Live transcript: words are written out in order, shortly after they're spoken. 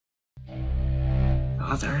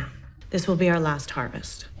father. This will be our last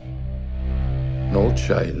harvest. No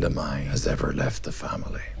child of mine has ever left the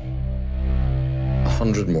family.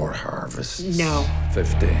 100 more harvests. No.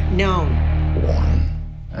 50. No. 1.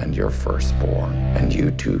 And your firstborn. And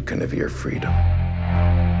you too can have your freedom.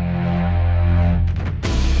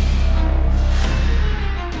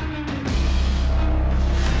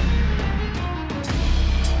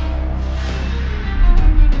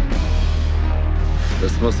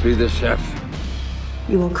 This must be the chef.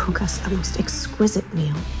 You will cook us a most exquisite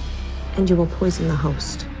meal, and you will poison the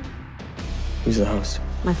host. Who's the host?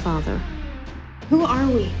 My father. Who are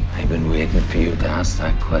we? I've been waiting for you to ask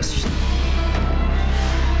that question.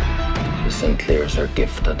 The Sinclairs are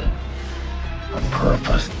gifted on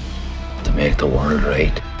purpose to make the world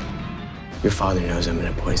right. Your father knows I'm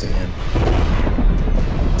gonna poison him.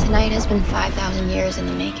 Tonight has been 5,000 years in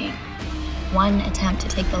the making. One attempt to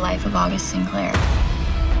take the life of August Sinclair.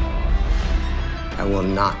 I will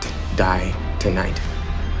not die tonight.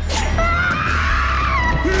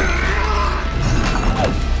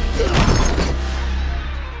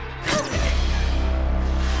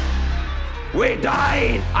 We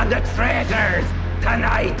dine on the traitors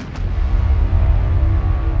tonight.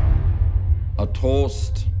 A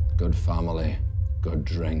toast, good family, good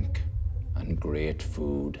drink, and great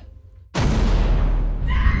food.